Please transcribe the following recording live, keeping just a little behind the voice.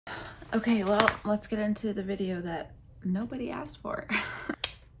Okay, well, let's get into the video that nobody asked for.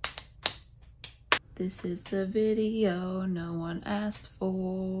 This is the video no one asked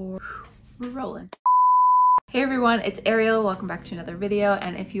for. We're rolling. Hey everyone, it's Ariel. Welcome back to another video.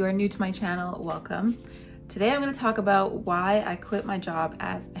 And if you are new to my channel, welcome. Today I'm going to talk about why I quit my job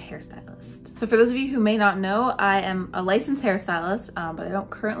as a hairstylist. So for those of you who may not know, I am a licensed hairstylist, but I don't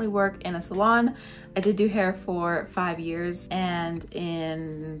currently work in a salon. I did do hair for 5 years, and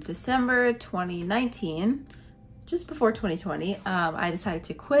in December 2019, just before 2020, I decided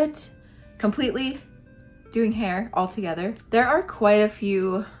to quit completely doing hair altogether. There are quite a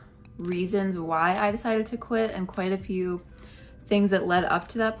few reasons why I decided to quit and quite a few things that led up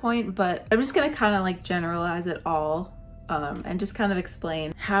to that point, but I'm just gonna kind of like generalize it all and just kind of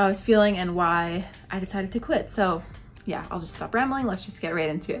explain how I was feeling and why I decided to quit. So yeah, I'll just stop rambling. Let's just get right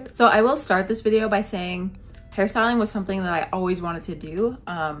into it. So I will start this video by saying hairstyling was something that I always wanted to do.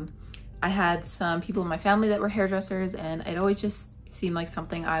 I had some people in my family that were hairdressers, and it always just seemed like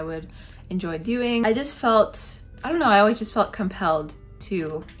something I would enjoy doing. I just felt, I don't know, I always just felt compelled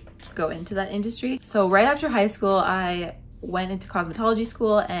to go into that industry. So right after high school, I went into cosmetology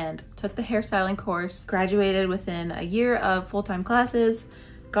school and took the hairstyling course, graduated within a year of full-time classes,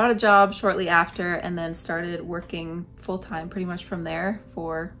 got a job shortly after, and then started working full-time pretty much from there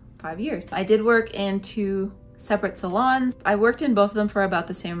for 5 years. I did work in 2 separate salons. I worked in both of them for about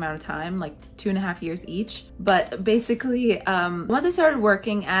the same amount of time, like 2.5 years each. But basically, once I started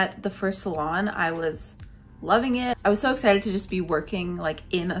working at the first salon, I was loving it. I was so excited to just be working like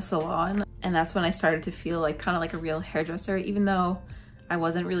in a salon. And that's when I started to feel like kind of like a real hairdresser, even though I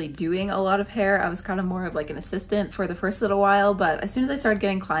wasn't really doing a lot of hair. I was kind of more of like an assistant for the first little while, but as soon as I started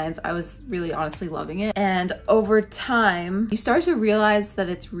getting clients, I was really honestly loving it. And over time, you start to realize that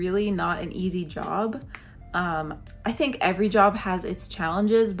it's really not an easy job. I think every job has its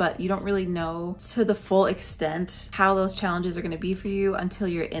challenges, but you don't really know to the full extent how those challenges are going to be for you until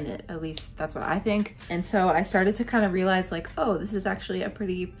you're in it. At least that's what I think. And so I started to kind of realize like, oh, this is actually a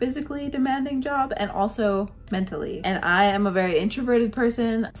pretty physically demanding job and also mentally. And I am a very introverted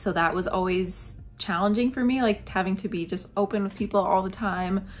person, so that was always challenging for me. Like having to be just open with people all the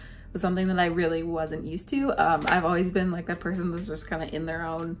time was something that I really wasn't used to. I've always been like that person that's just kind of in their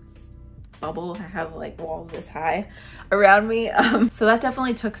own bubble. I have like walls this high around me. So that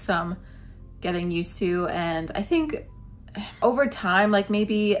definitely took some getting used to. And I think over time, like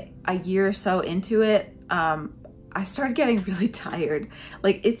maybe a year or so into it, I started getting really tired.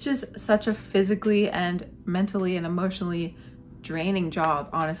 Like it's just such a physically and mentally and emotionally draining job,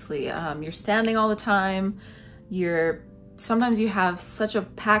 honestly. You're standing all the time. Sometimes you have such a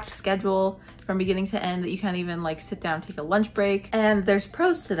packed schedule from beginning to end that you can't even like sit down and take a lunch break. And there's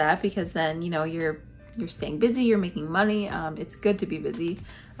pros to that because then, you know, you're staying busy, you're making money. It's good to be busy,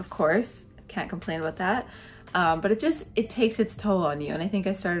 of course. Can't complain about that. But it takes its toll on you. And I think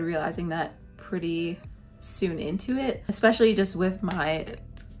I started realizing that pretty soon into it, especially just with my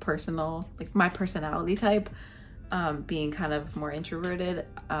personality type, being kind of more introverted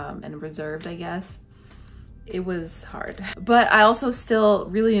and reserved, I guess. It was hard, but I also still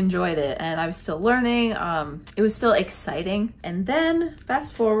really enjoyed it and I was still learning. It was still exciting. And then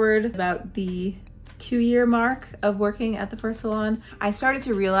fast forward about the 2-year mark of working at the first salon, I started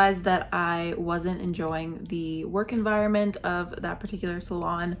to realize that I wasn't enjoying the work environment of that particular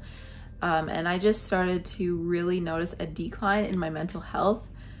salon. And I just started to really notice a decline in my mental health.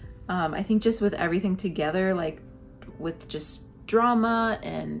 I think just with everything together, like with just drama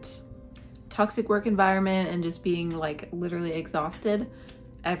and toxic work environment and just being like literally exhausted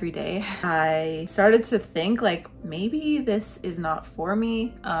every day, I started to think like maybe this is not for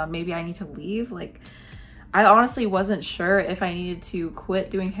me. Maybe I need to leave. Like I honestly wasn't sure if I needed to quit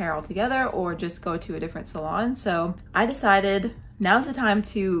doing hair altogether or just go to a different salon. So I decided now's the time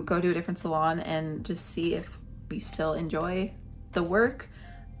to go to a different salon and just see if you still enjoy the work.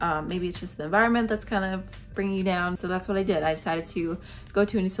 Maybe it's just the environment that's kind of bringing you down. So that's what I did. I decided to go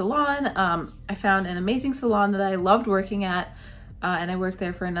to a new salon. I found an amazing salon that I loved working at, and I worked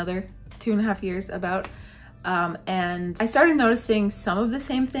there for another 2.5 years about. And I started noticing some of the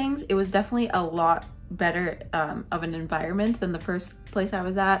same things. It was definitely a lot better of an environment than the first place I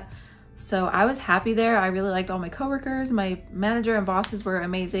was at. So I was happy there. I really liked all my coworkers. My manager and bosses were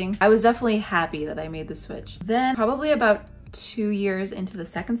amazing. I was definitely happy that I made the switch. Then probably about 2 years into the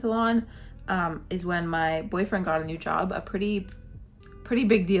second salon is when my boyfriend got a new job, a pretty pretty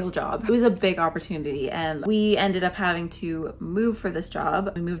big deal job. It was a big opportunity, and we ended up having to move for this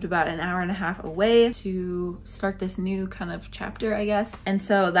job. We moved about an hour and a half away to start this new kind of chapter, I guess. And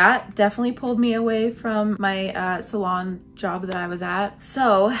so that definitely pulled me away from my salon job that I was at.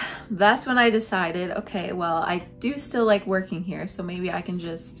 So that's when I decided, okay, well, I do still like working here, so maybe I can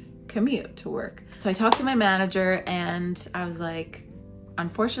just commute to work. So I talked to my manager and I was like,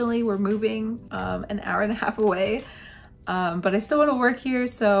 unfortunately, we're moving an hour and a half away. But I still want to work here,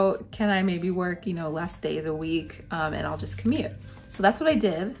 so can I maybe work, you know, less days a week, and I'll just commute. So that's what I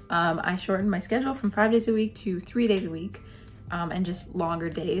did. I shortened my schedule from 5 days a week to 3 days a week, and just longer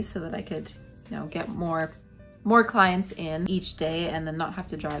days so that I could, you know, get more clients in each day and then not have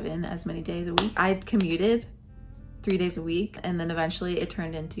to drive in as many days a week. I commuted 3 days a week, and then eventually it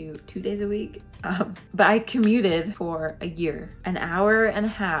turned into 2 days a week. But I commuted for a year, an hour and a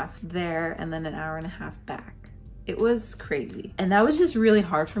half there and then an hour and a half back. It was crazy. And that was just really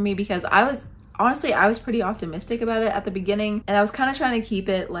hard for me because honestly, I was pretty optimistic about it at the beginning, and I was kind of trying to keep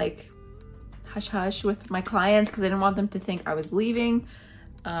it like hush hush with my clients because I didn't want them to think I was leaving,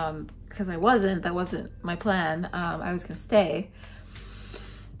 because I wasn't. That wasn't my plan. I was gonna stay.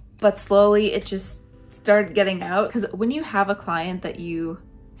 But slowly it just started getting out, because when you have a client that you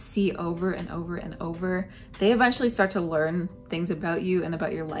see over and over and over, they eventually start to learn things about you and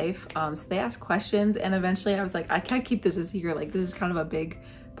about your life. So they ask questions, and eventually I was like, I can't keep this a secret. Like, this is kind of a big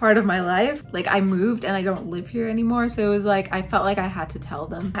part of my life. Like, I moved and I don't live here anymore, so it was like I felt like I had to tell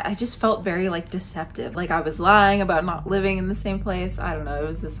them. I just felt very like deceptive, like I was lying about not living in the same place. I don't know, it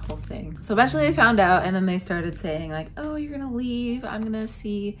was this whole thing. So eventually they found out, and then they started saying like, oh, you're gonna leave, I'm gonna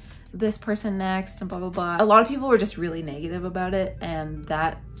see this person next, and blah blah blah. A lot of people were just really negative about it, and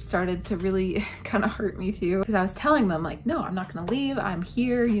that started to really kind of hurt me too, because I was telling them like, no, I'm not gonna leave, I'm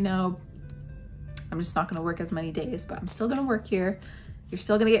here, you know, I'm just not gonna work as many days, but I'm still gonna work here. You're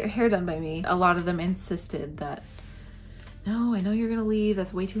still gonna get your hair done by me. A lot of them insisted that, no, I know you're gonna leave,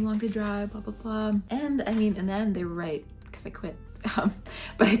 that's way too long to drive, blah blah blah. And I mean, in the end they were right, because I quit.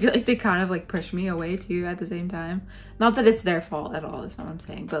 But I feel like they kind of like pushed me away too at the same time. Not that it's their fault at all, that's not what I'm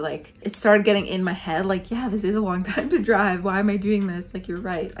saying, but like it started getting in my head like, yeah, this is a long time to drive, why am I doing this? Like, you're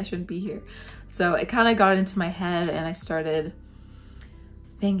right, I shouldn't be here. So it kind of got into my head, and I started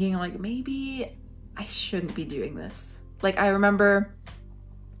thinking like, maybe I shouldn't be doing this. Like, I remember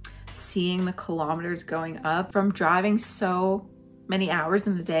seeing the kilometers going up from driving so many hours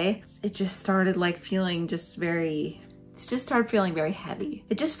in the day. It just started like feeling very heavy.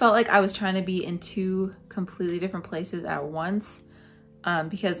 It just felt like I was trying to be in two completely different places at once.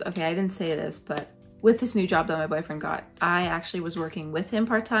 Because, okay, I didn't say this, but with this new job that my boyfriend got, I actually was working with him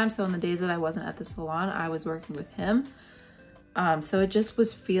part-time. So on the days that I wasn't at the salon, I was working with him. So it just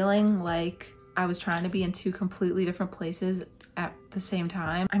was feeling like I was trying to be in two completely different places at the same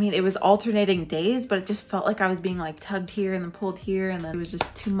time. I mean, it was alternating days, but it just felt like I was being like tugged here and then pulled here, and then it was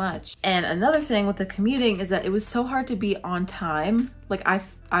just too much. And another thing with the commuting is that it was so hard to be on time. Like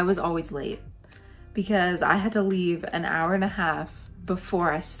I was always late because I had to leave an hour and a half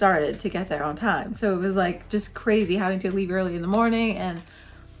before I started to get there on time. So it was like just crazy having to leave early in the morning, and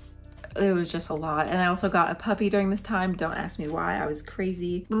it was just a lot. And I also got a puppy during this time. Don't ask me why, I was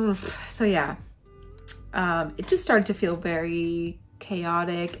crazy. So yeah. It just started to feel very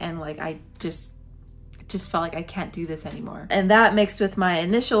chaotic, and like I just felt like I can't do this anymore. And that mixed with my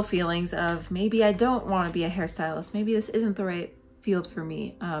initial feelings of maybe I don't want to be a hairstylist, maybe this isn't the right field for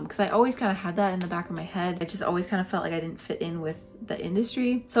me, because I always kind of had that in the back of my head. I just always kind of felt like I didn't fit in with the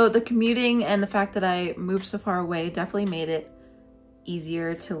industry. So the commuting and the fact that I moved so far away definitely made it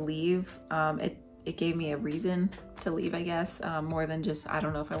easier to leave. It gave me a reason to leave, I guess, more than just, I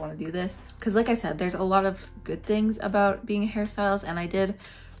don't know if I want to do this. Because like I said, there's a lot of good things about being a hairstylist, and I did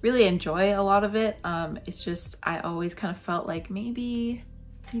really enjoy a lot of it. It's just, I always kind of felt like maybe,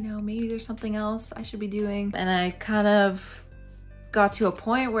 you know, maybe there's something else I should be doing. And I kind of got to a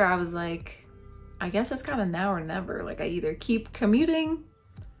point where I was like, I guess it's kind of now or never. Like, I either keep commuting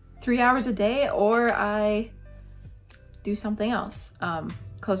 3 hours a day, or I do something else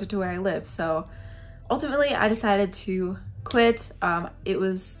closer to where I live. So ultimately, I decided to quit. It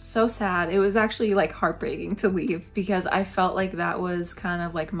was so sad. It was actually like heartbreaking to leave, because I felt like that was kind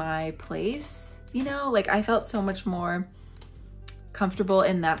of like my place, you know? Like, I felt so much more comfortable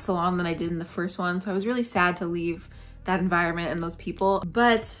in that salon than I did in the first one. So I was really sad to leave that environment and those people.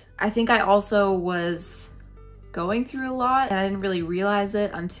 But I think I also was going through a lot, and I didn't really realize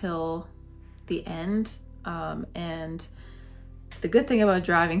it until the end. And the good thing about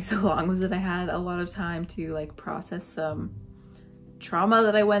driving so long was that I had a lot of time to like process some trauma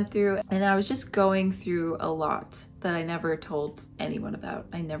that I went through, and I was just going through a lot that I never told anyone about.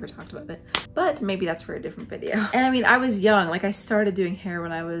 I never talked about it, but maybe that's for a different video. And I mean, I was young. Like, I started doing hair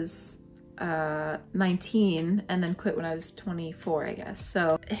when I was 19 and then quit when I was 24, I guess.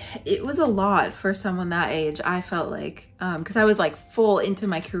 So it was a lot for someone that age, I felt like, because I was like full into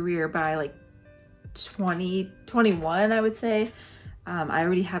my career by like 21, I would say. I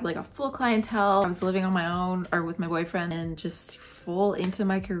already had like a full clientele. I was living on my own or with my boyfriend and just full into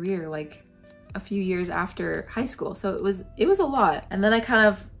my career like a few years after high school. So it was a lot. And then I kind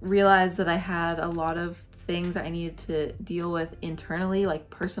of realized that I had a lot of things I needed to deal with internally, like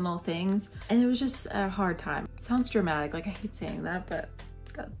personal things. And it was just a hard time. It sounds dramatic, like I hate saying that, but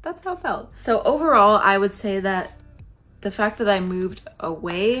that's how it felt. So overall, I would say that the fact that I moved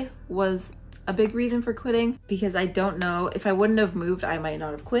away was a big reason for quitting, because I don't know, if I wouldn't have moved, I might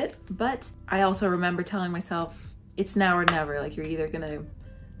not have quit. But I also remember telling myself, it's now or never. Like, you're either gonna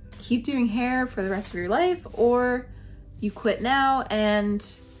keep doing hair for the rest of your life, or you quit now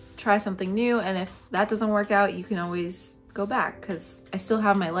and try something new. And if that doesn't work out, you can always go back, because I still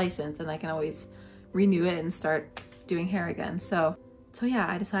have my license and I can always renew it and start doing hair again. So yeah,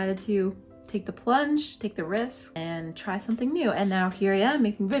 I decided to take the plunge, take the risk, and try something new. And now here I am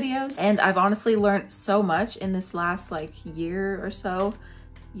making videos. And I've honestly learned so much in this last like year or so,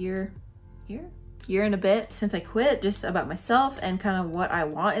 year and a bit since I quit, just about myself and kind of what I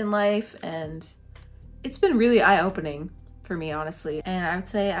want in life. And it's been really eye-opening for me, honestly. And I would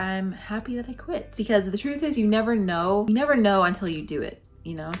say I'm happy that I quit, because the truth is, you never know until you do it,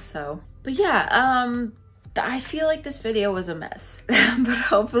 you know? So, but yeah, I feel like this video was a mess, but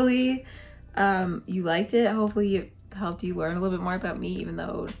hopefully you liked it. Hopefully it helped you learn a little bit more about me, even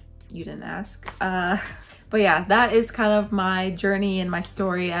though you didn't ask. But yeah, that is kind of my journey and my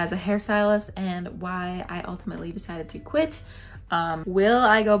story as a hairstylist and why I ultimately decided to quit. Will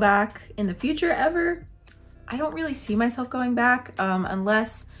I go back in the future ever? I don't really see myself going back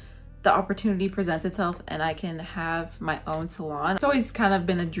unless the opportunity presents itself and I can have my own salon. It's always kind of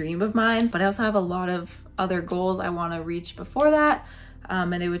been a dream of mine, but I also have a lot of other goals I want to reach before that.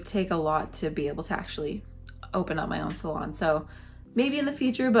 And it would take a lot to be able to actually open up my own salon. So maybe in the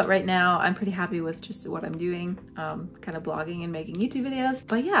future, but right now I'm pretty happy with just what I'm doing, kind of blogging and making YouTube videos.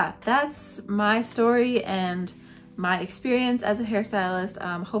 But yeah, that's my story and my experience as a hairstylist.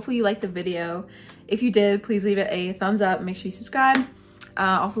 Hopefully you liked the video. If you did, please leave it a thumbs up. Make sure you subscribe.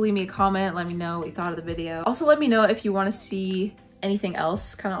 Also leave me a comment. Let me know what you thought of the video. Also let me know if you want to see anything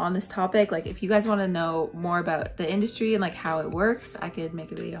else kind of on this topic. Like, if you guys want to know more about the industry and like how it works, I could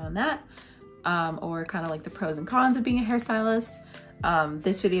make a video on that. Or kind of like the pros and cons of being a hairstylist.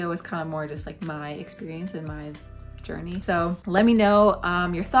 This video was kind of more just like my experience and my journey. So let me know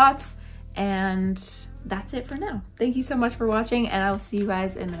your thoughts, and that's it for now. Thank you so much for watching, and I will see you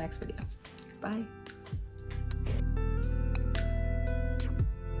guys in the next video. Bye.